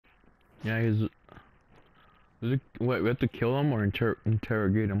Yeah, he's. What? We have to kill him or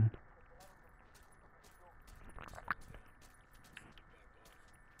interrogate him?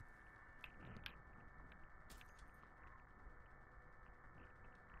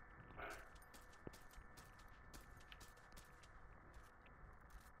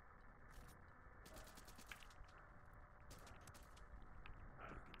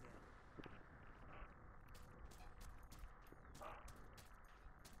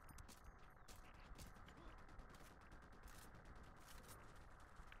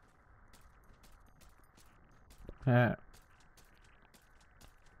 Yeah.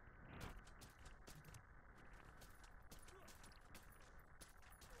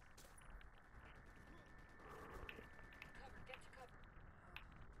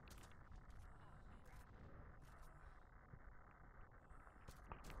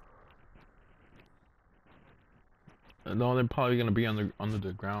 No, they're probably gonna be under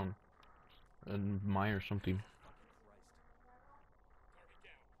the ground and mine or something.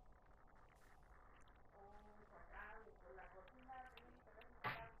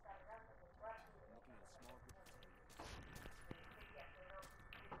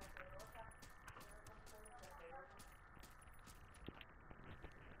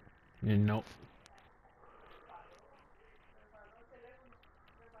 You know.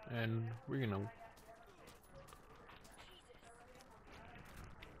 And we're gonna.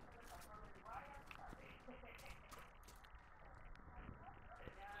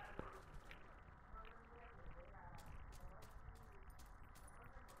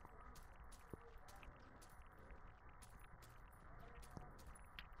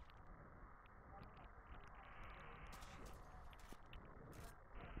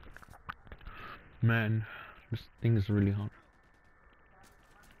 Man, this thing is really hot.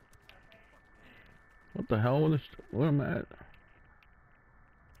 What the hell? Where am I at?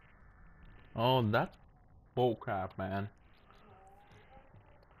 Oh, that's bullcrap, man.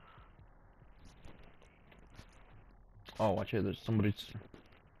 Oh, watch it. There's somebody's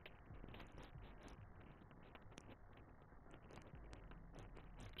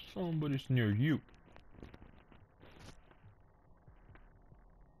near you.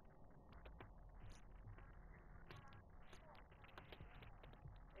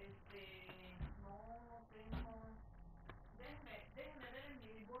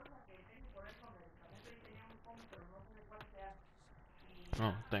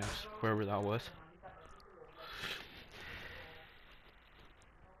 Oh, thanks, whoever that was.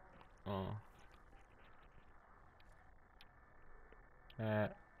 Oh. Uh,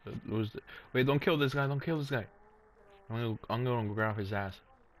 wait, don't kill this guy, don't kill this guy. I'm gonna go grab his ass.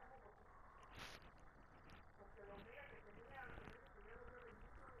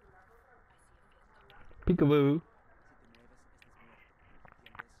 Peekaboo.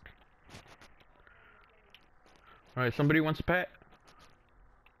 Alright, somebody wants a pet?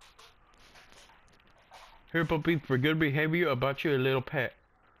 Here, puppy, for good behavior, I bought you a little pet.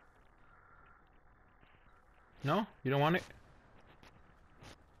 No? You don't want it?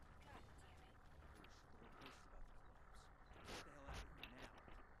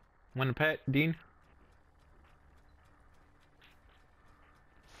 Want a pet, Dean?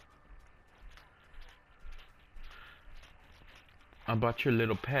 I bought you a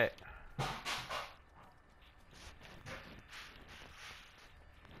little pet.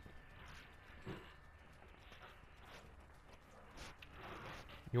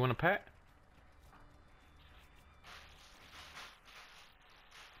 You want a pet?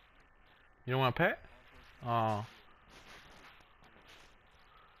 You don't want a pet? Oh.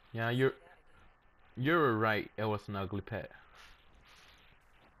 Yeah, you're right. It was an ugly pet.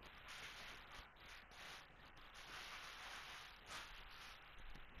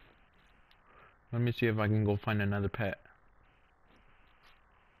 Let me see if I can go find another pet.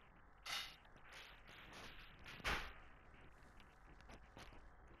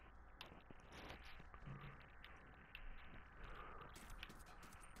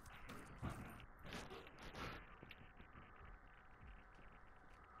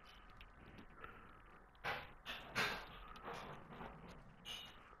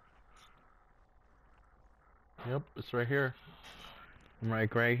 Yep, it's right here. I'm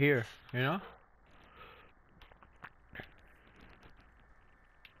right here, you know?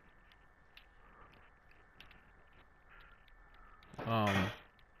 Um,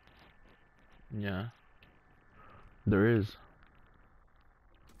 yeah. There is.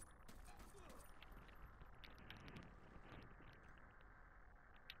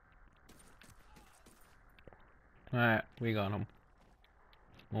 Alright, we got him.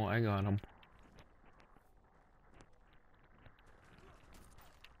 Oh, I got him.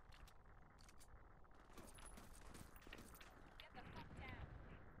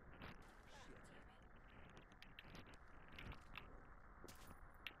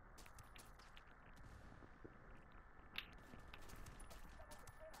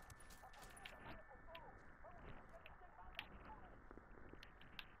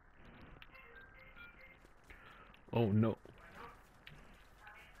 Oh no.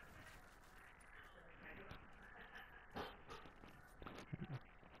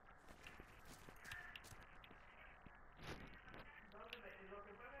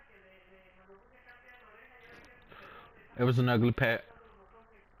 It was an ugly pet.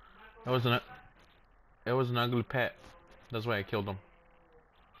 It was an it was an ugly pet. That's why I killed him.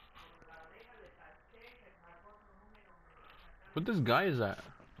 But this guy is at?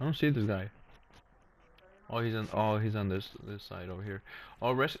 I don't see this guy. He's on this side over here.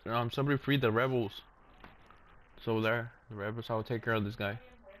 Oh, somebody freed the rebels. So there, the rebels. I'll take care of this guy.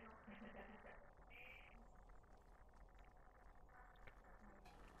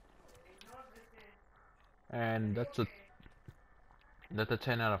 And that's a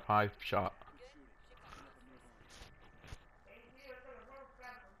 10 out of 5 shot.